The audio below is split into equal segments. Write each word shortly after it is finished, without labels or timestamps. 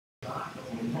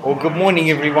Well, good morning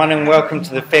everyone and welcome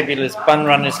to the fabulous Bun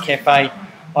Runners Cafe.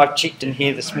 I've checked in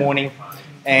here this morning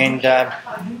and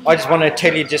I just want to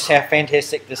tell you just how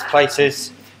fantastic this place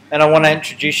is, and I want to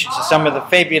introduce you to some of the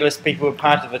fabulous people who are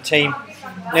part of the team.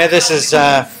 Now this is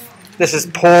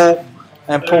Paul,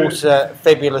 and Paul's a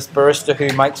fabulous barista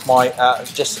who makes my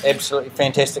just absolutely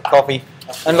fantastic coffee.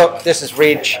 And look, this is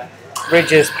Reg.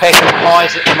 Reg is packing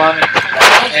pies at the moment,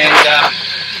 and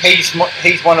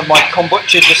he's one of my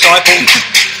kombucha disciples.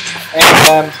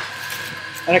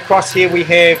 And across here we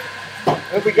have,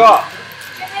 who have we got?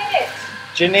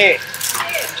 Jeanette.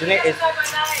 Jeanette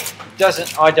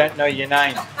doesn't. I don't know your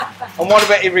name. And what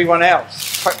about everyone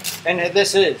else? And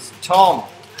this is Tom.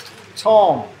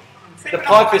 Tom, the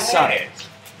Piper's son.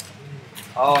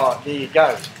 Oh, there you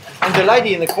go. And the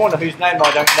lady in the corner whose name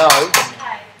I don't know.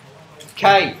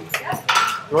 Kay.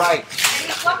 Great.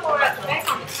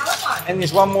 And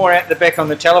there's one more out the back on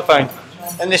the telephone.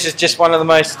 And this is just one of the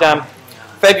most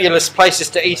fabulous places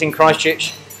to eat in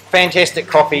Christchurch. Fantastic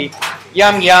coffee,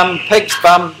 yum yum, pig's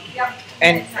bum,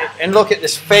 and look at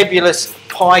this fabulous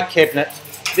pie cabinet.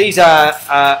 These are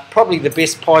probably the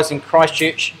best pies in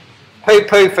Christchurch. Poo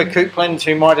poo for Cooplands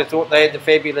who might have thought they had the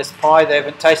fabulous pie. They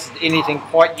haven't tasted anything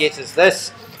quite yet as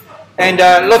this. And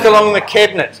look along the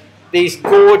cabinet, these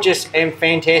gorgeous and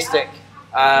fantastic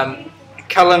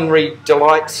culinary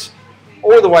delights,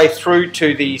 all the way through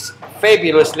to these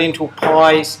fabulous lentil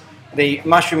pies, the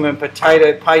mushroom and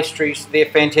potato pastries. They're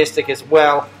fantastic as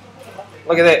well.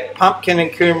 Look at that, pumpkin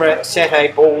and kumara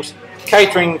satay balls,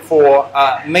 catering for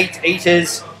meat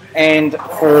eaters and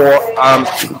for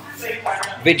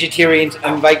vegetarians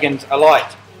and vegans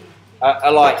alike.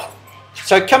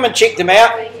 So come and check them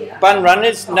out. Bun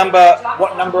Runners,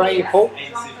 what number are you, Paul?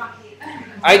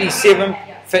 87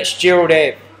 Fitzgerald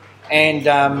Ave. And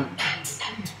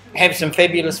have some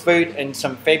fabulous food and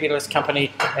some fabulous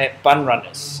company at Bun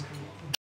Runners.